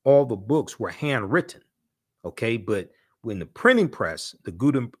 all the books were handwritten. Okay, but when the printing press, the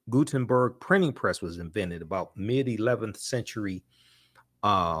Gutenberg printing press was invented about mid 11th century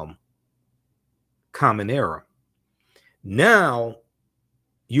Common Era, Now,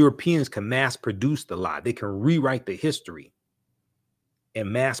 Europeans can mass produce the lie. They can rewrite the history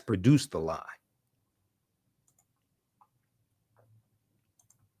and mass produce the lie.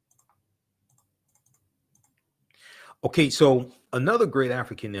 Okay, so another great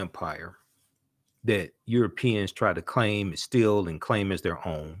African empire that Europeans try to claim, steal, and claim as their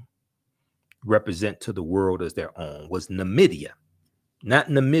own, represent to the world as their own, was Numidia. Not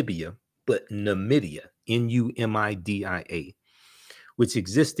Namibia, but Numidia, Numidia, which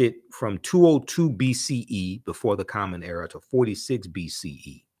existed from 202 BCE, before the Common Era, to 46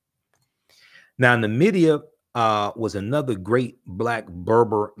 BCE. Now, Numidia was another great Black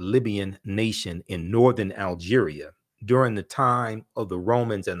Berber Libyan nation in northern Algeria during the time of the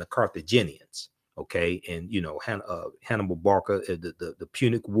Romans and the Carthaginians. Okay, and you know, Hannibal Barca, the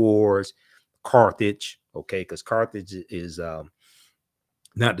Punic Wars, Carthage. Okay, because Carthage is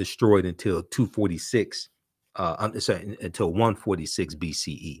not destroyed until 246. Until 146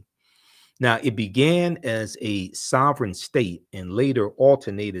 BCE. Now, it began as a sovereign state and later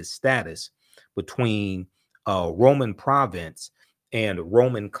alternated status between Roman province and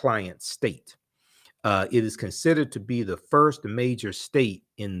Roman client state. It is considered to be the first major state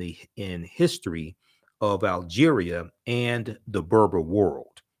in history of Algeria and the Berber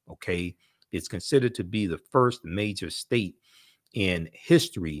world. Okay, it's considered to be the first major state in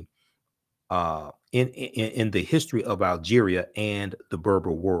history, in the history of Algeria and the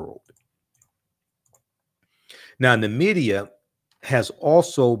Berber world. Now, Numidia has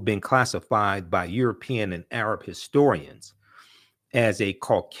also been classified by European and Arab historians as a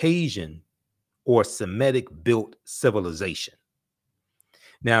Caucasian or Semitic built civilization.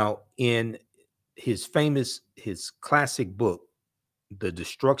 Now, in his classic book, The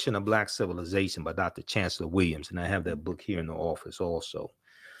Destruction of Black Civilization by Dr. Chancellor Williams, and I have that book here in the office also,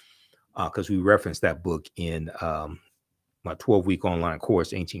 because we referenced that book in my 12-week online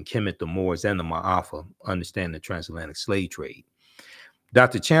course, Ancient Kemet, the Moors, and the Ma'afa, Understanding the Transatlantic Slave Trade.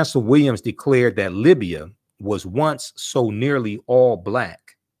 Dr. Chancellor Williams declared that Libya was once so nearly all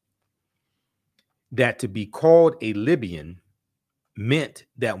Black that to be called a Libyan meant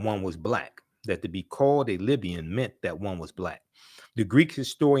that one was Black. That to be called a Libyan meant that one was Black. The Greek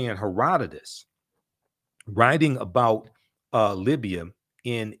historian Herodotus, writing about Libya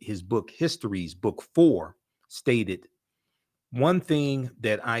in his book Histories, book 4, stated, "One thing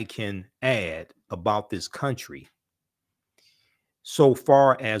that I can add about this country, so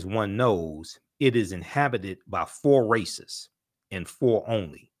far as one knows, it is inhabited by 4 races, and 4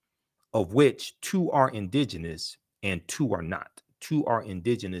 only, of which 2 are indigenous and 2 are not. 2 are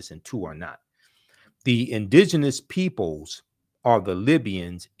indigenous and 2 are not. The indigenous peoples are the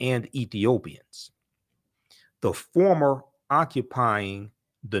Libyans and Ethiopians, the former occupying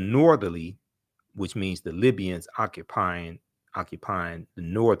the northerly," which means the Libyans occupying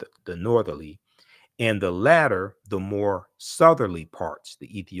the northerly, and the latter the more southerly parts,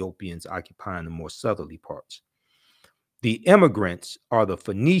 the Ethiopians occupying the more southerly parts. The immigrants are the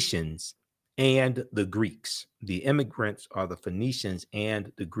Phoenicians and the Greeks. The immigrants are the Phoenicians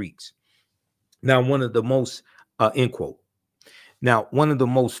and the Greeks. Now, one of the most, end quote. Now, one of the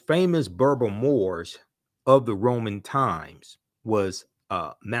most famous Berber Moors of the Roman times was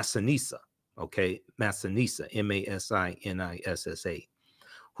Massinissa. Okay, Massinissa, Massinissa,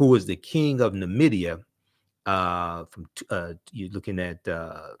 who was the king of Numidia. You're looking at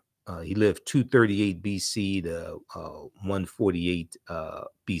he lived 238 BC to 148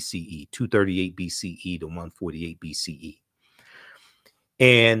 BCE, 238 BCE to 148 BCE,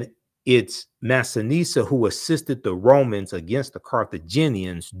 and it's Massinissa who assisted the Romans against the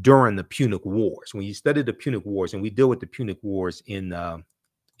Carthaginians during the Punic Wars. When you study the Punic Wars, and we deal with the Punic Wars in the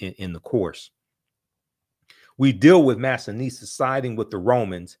course, we deal with Massinissa siding with the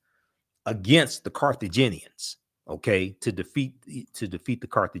Romans against the Carthaginians, okay, to defeat the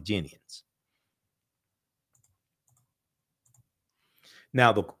Carthaginians.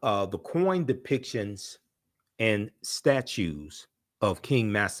 Now, the coin depictions and statues of King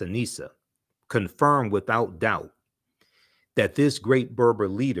Massinissa confirm without doubt that this great Berber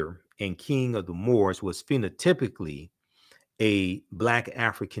leader and king of the Moors was phenotypically a Black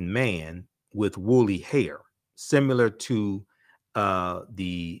African man with woolly hair, similar to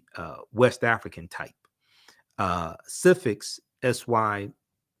the West African type. Suffix SYPHAX,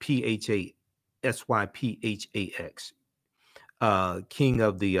 king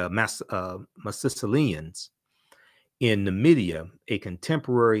of the Massilians in Numidia, a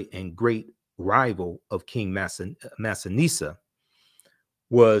contemporary and great rival of King Massinissa,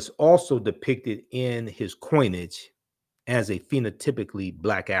 was also depicted in his coinage as a phenotypically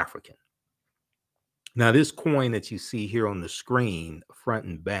Black African. Now, this coin that you see here on the screen, front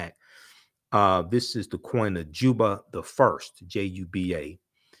and back, this is the coin of Juba the First, Juba,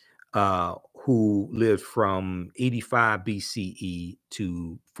 who lived from 85 BCE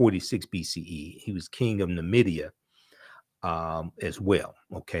to 46 BCE. He was king of Numidia as well.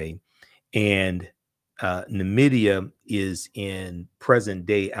 Okay. And Numidia is in present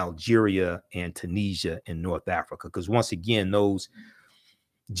day Algeria and Tunisia in North Africa. Because once again, those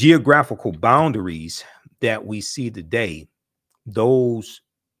geographical boundaries that we see today, those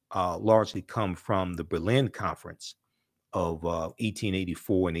largely come from the Berlin Conference of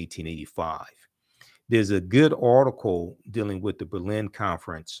 1884 and 1885. There's a good article dealing with the Berlin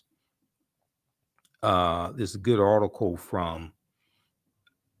Conference. There's a good article from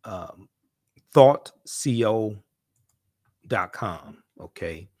thoughtco.com.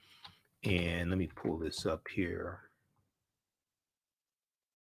 Okay. And let me pull this up here.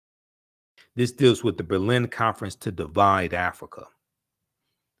 This deals with the Berlin Conference to divide Africa.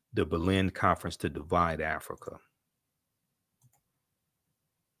 The Berlin Conference to divide Africa.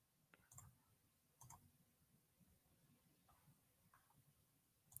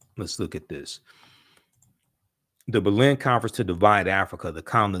 Let's look at this. The Berlin Conference to divide Africa, the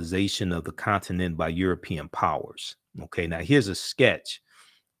colonization of the continent by European powers. Okay, now here's a sketch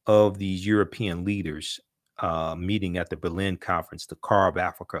of these European leaders meeting at the Berlin Conference to carve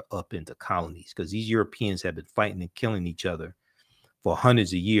Africa up into colonies, because these Europeans have been fighting and killing each other for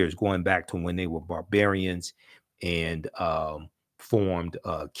hundreds of years, going back to when they were barbarians and formed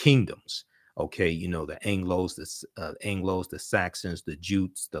kingdoms. Okay, you know, the Anglos, the Saxons, the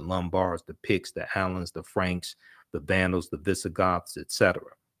Jutes, the Lombards, the Picts, the Alans, the Franks, the Vandals, the Visigoths, etc.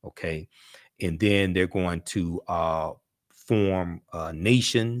 Okay, and then they're going to form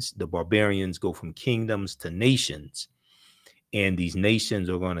nations. The barbarians go from kingdoms to nations, and these nations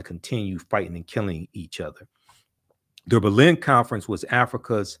are going to continue fighting and killing each other. The Berlin Conference was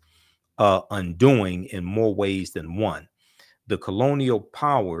Africa's undoing in more ways than one. The colonial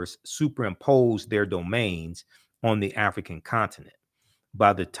powers superimposed their domains on the African continent.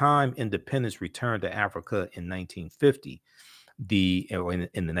 By the time independence returned to Africa in 1950, in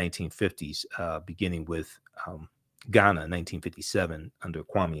the 1950s, beginning with Ghana in 1957 under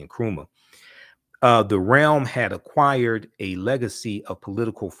Kwame Nkrumah, the realm had acquired a legacy of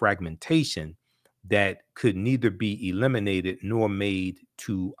political fragmentation that could neither be eliminated nor made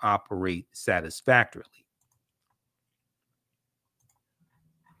to operate satisfactorily.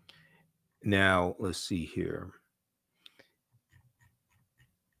 Now, let's see here.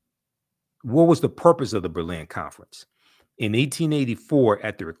 What was the purpose of the Berlin Conference? In 1884,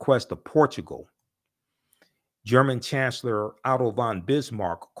 at the request of Portugal, German Chancellor Otto von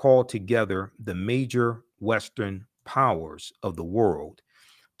Bismarck called together the major Western powers of the world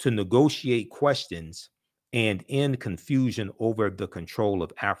to negotiate questions and end confusion over the control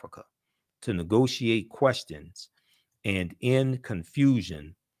of Africa. To negotiate questions and end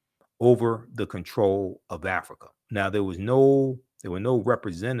confusion over the control of Africa. Now, there were no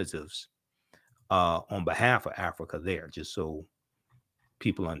representatives on behalf of Africa there, just so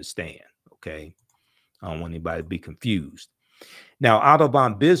people understand. Okay, I don't want anybody to be confused. Now, Otto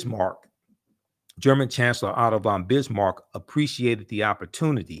von Bismarck, German Chancellor Otto von Bismarck, appreciated the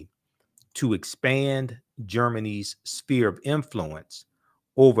opportunity to expand Germany's sphere of influence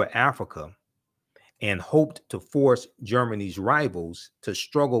over Africa and hoped to force Germany's rivals to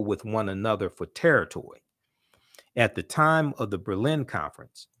struggle with one another for territory. At the time of the Berlin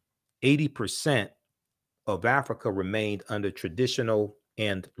Conference, 80% of Africa remained under traditional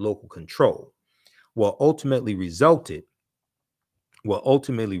and local control. What ultimately resulted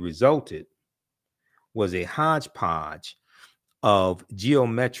was a hodgepodge of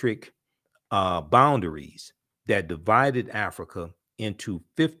geometric boundaries that divided Africa into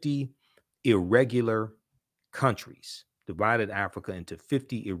 50 irregular countries. Now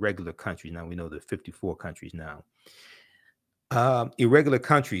we know there are 54 countries now. Irregular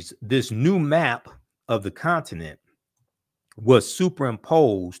countries. This new map of the continent was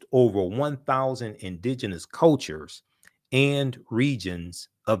superimposed over 1,000 indigenous cultures and regions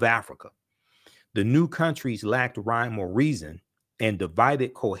of Africa. The new countries lacked rhyme or reason and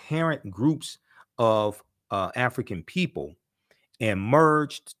divided coherent groups of African people and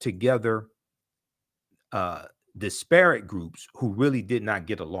merged together disparate groups who really did not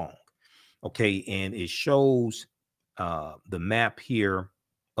get along. Okay, and it shows the map here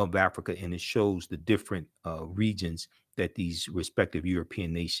of Africa, and it shows the different regions that these respective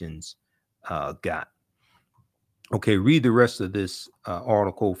European nations got. Okay, read the rest of this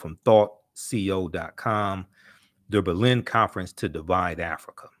article from thoughtco.com. the Berlin Conference to divide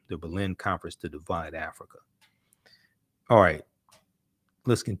Africa. The Berlin Conference to divide Africa. All right,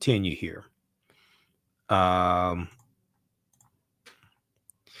 let's continue here.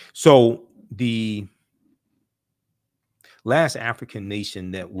 So the last African empire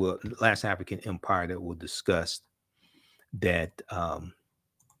that we'll discuss that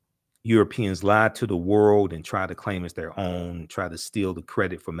Europeans lied to the world and tried to claim as their own, try to steal the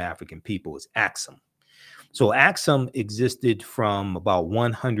credit from African people is Axum. So Axum existed from about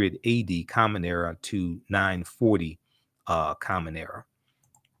 100 AD Common Era to 940 Common Era.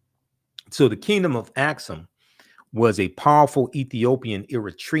 So the kingdom of Axum was a powerful Ethiopian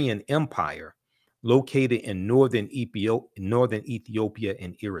Eritrean empire located in northern Ethiopia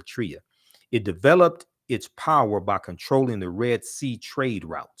and Eritrea. It developed its power by controlling the Red Sea trade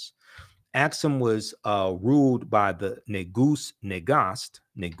routes. Axum was ruled by the Negus Negast,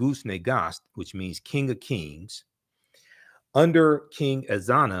 which means King of Kings. Under King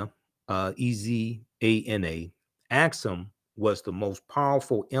Ezana, Ezana, Axum was the most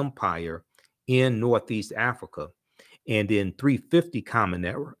powerful empire in Northeast Africa. And in 350 Common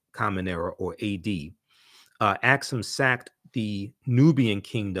Era or AD, Axum sacked the Nubian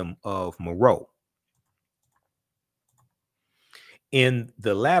kingdom of Meroe. In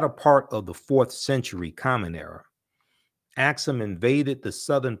the latter part of the 4th century Common Era, Axum invaded the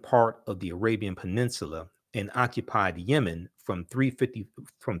southern part of the Arabian Peninsula and occupied Yemen from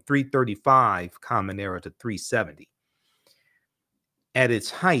 335 Common Era to 370. At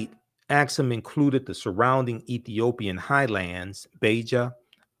its height, Axum included the surrounding Ethiopian highlands, Beja,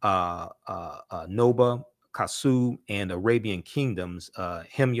 Noba, Kasu, and Arabian kingdoms,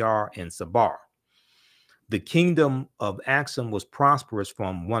 Himyar and Sabar. The kingdom of Axum was prosperous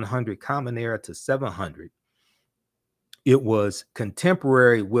from 100 Common Era to 700. It was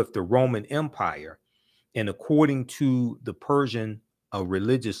contemporary with the Roman Empire, and according to the Persian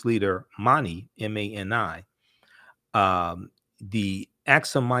religious leader Mani, M-A-N-I, the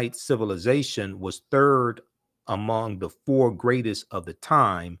Axumite civilization was third among the 4 greatest of the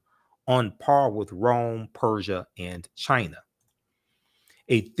time, on par with Rome, Persia, and China.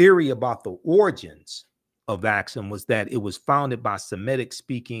 A theory about the origins of Axum was that it was founded by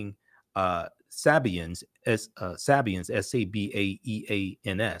Semitic-speaking Sabians, S-A-B-A-E-A-N-S,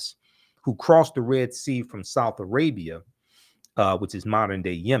 who crossed the Red Sea from South Arabia, which is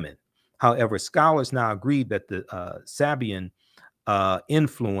modern-day Yemen. However, scholars now agree that the Sabian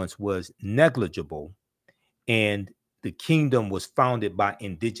influence was negligible, and the kingdom was founded by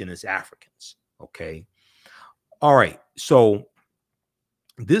indigenous Africans. Okay. All right. So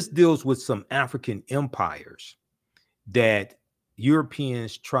this deals with some African empires that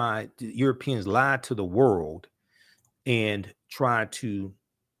Europeans lied to the world and tried to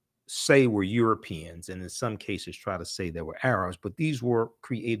say were Europeans, and in some cases try to say they were Arabs, but these were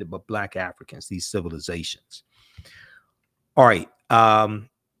created by Black Africans, these civilizations. All right.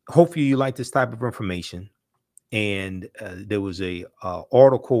 Hopefully you like this type of information. And there was a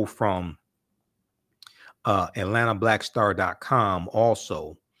article from AtlantaBlackStar.com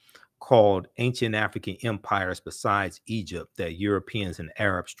also called Ancient African Empires Besides Egypt that Europeans and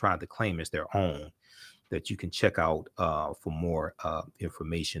Arabs tried to claim as their own, that you can check out for more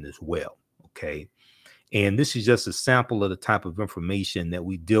information as well. Okay. And this is just a sample of the type of information that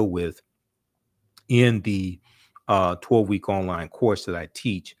we deal with in the 12-week online course that I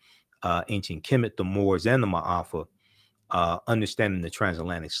teach, Ancient Kemet, the Moors, and the Ma'afa, understanding the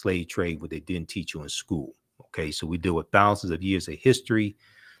transatlantic slave trade, what they didn't teach you in school. Okay, so we deal with thousands of years of history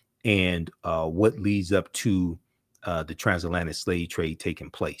and what leads up to the transatlantic slave trade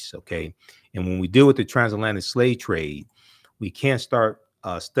taking place. Okay, and when we deal with the transatlantic slave trade, we can't start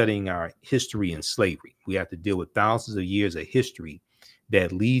studying our history in slavery. We have to deal with thousands of years of history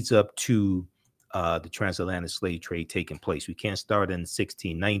that leads up to the transatlantic slave trade taking place. We can't start in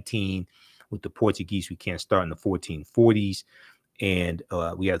 1619 with the Portuguese. We can't start in the 1440s. And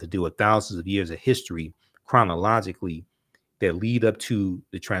we have to deal with thousands of years of history chronologically that lead up to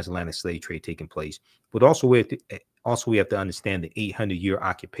the transatlantic slave trade taking place. But also we have to understand the 800-year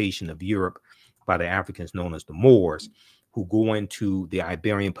occupation of Europe by the Africans known as the Moors, who go into the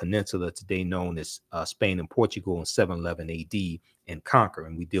Iberian Peninsula, today known as Spain and Portugal, in 711 AD and conquer.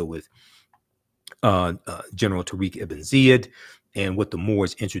 And we deal with General Tariq ibn Ziyad and what the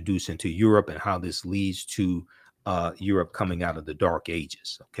Moors introduced into Europe and how this leads to Europe coming out of the Dark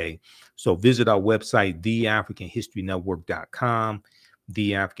Ages. Okay, so visit our website, theafricanhistorynetwork.com,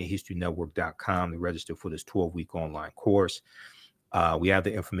 theafricanhistorynetwork.com to register for this 12-week online course. We have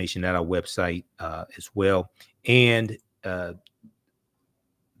the information at our website as well. And the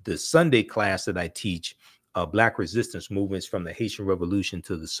Sunday class that I teach Black resistance movements from the Haitian Revolution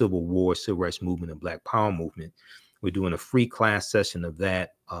to the Civil War, Civil Rights Movement, and Black Power movement. We're doing a free class session of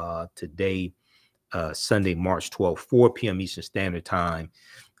that today, Sunday, March 12th, 4 p.m. Eastern Standard Time.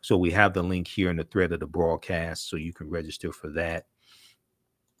 So we have the link here in the thread of the broadcast, so you can register for that.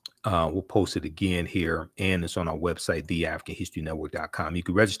 We'll post it again here, and it's on our website, theafricanhistorynetwork.com. You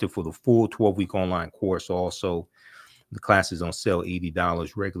can register for the full 12-week online course also. The class is on sale,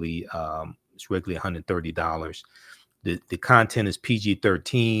 $80. Regularly, it's regularly $130. The content is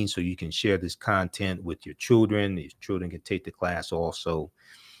PG-13, so you can share this content with your children. Your children can take the class also.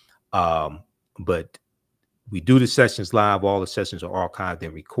 But we do the sessions live. All the sessions are archived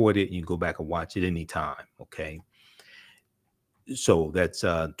and recorded. You can go back and watch it anytime, okay? So that's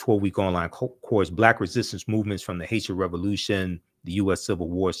a 12-week online course, Black Resistance Movements from the Haitian Revolution, the U.S. Civil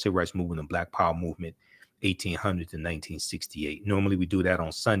War, Civil Rights Movement, and Black Power Movement, 1800 to 1968. Normally, we do that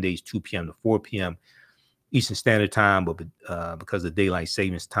on Sundays, 2 p.m. to 4 p.m. Eastern Standard Time, but because of daylight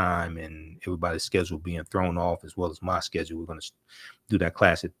savings time and everybody's schedule being thrown off, as well as my schedule, we're going to do that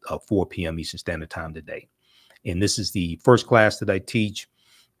class at 4 p.m. Eastern Standard Time today. And this is the first class that I teach.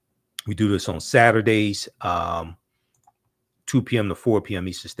 We do this on Saturdays, 2 p.m. to 4 p.m.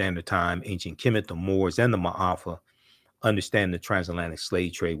 Eastern Standard Time. Ancient Kemet, the Moors, and the Ma'afa, understand the transatlantic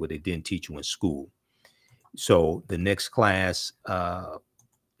slave trade, what they didn't teach you in school. So the next class,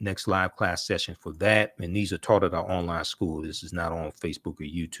 next live class session for that, and these are taught at our online school. This is not on Facebook or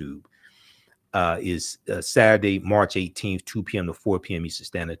YouTube. Is Saturday, March 18th, 2 p.m. to 4 p.m. Eastern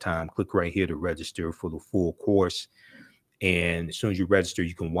Standard Time. Click right here to register for the full course. And as soon as you register,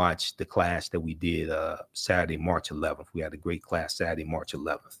 you can watch the class that we did Saturday, March 11th. We had a great class Saturday, March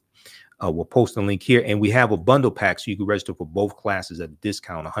 11th. We'll post a link here. And we have a bundle pack, so you can register for both classes at a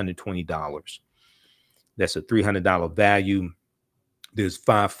discount, $120. That's a $300 value. There's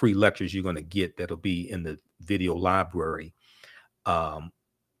 5 free lectures you're going to get that'll be in the video library.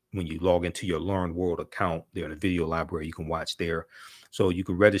 When you log into your Learn World account, there in the video library, you can watch there. So you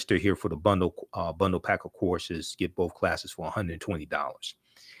can register here for the bundle pack of courses, get both classes for $120.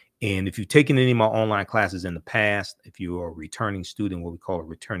 And if you've taken any of my online classes in the past, if you are a returning student, what we call a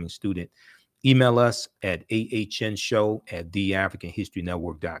returning student, email us at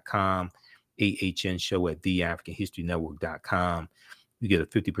ahnshow@theafricanhistorynetwork.com, ahnshow@theafricanhistorynetwork.com. You get a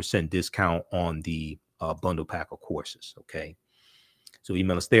 50% discount on the bundle pack of courses, okay? So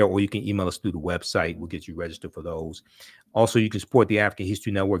email us there, or you can email us through the website. We'll get you registered for those. Also, you can support the African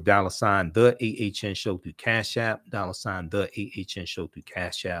History Network, $, the AHN Show through Cash App, $, the AHN Show through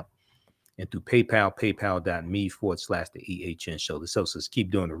Cash App, and through PayPal, paypal.me/the AHN Show. This helps us keep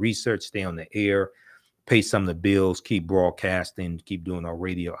doing the research, stay on the air, pay some of the bills, keep broadcasting, keep doing our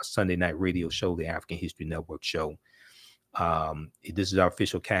radio, our Sunday night radio show, the African History Network Show. This is our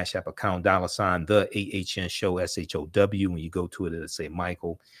official Cash App account, $, the AHN Show, SHOW. When you go to it, it'll say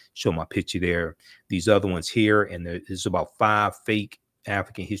Michael. Show my picture there. These other ones here, and there's about 5 fake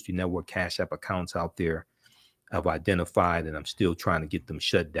African History Network Cash App accounts out there I've identified, and I'm still trying to get them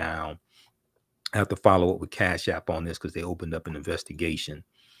shut down. I have to follow up with Cash App on this because they opened up an investigation.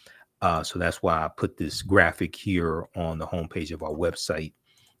 So that's why I put this graphic here on the homepage of our website,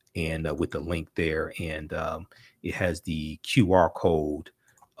 and with the link there, and it has the QR code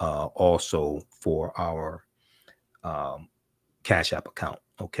also for our Cash App account.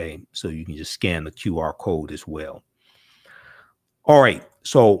 Okay, so you can just scan the QR code as well. All right,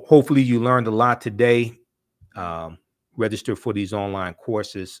 so hopefully you learned a lot today. Register for these online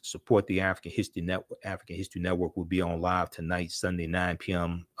courses. Support the African History Network. African History Network will be on live tonight, Sunday, 9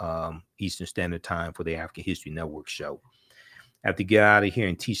 p.m. Eastern Standard Time for the African History Network show. I have to get out of here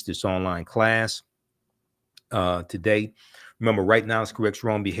and teach this online class today. Remember, right now it's correct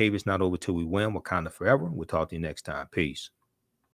wrong behavior. It's not over till we win. Wakanda forever. We'll talk to you next time. Peace.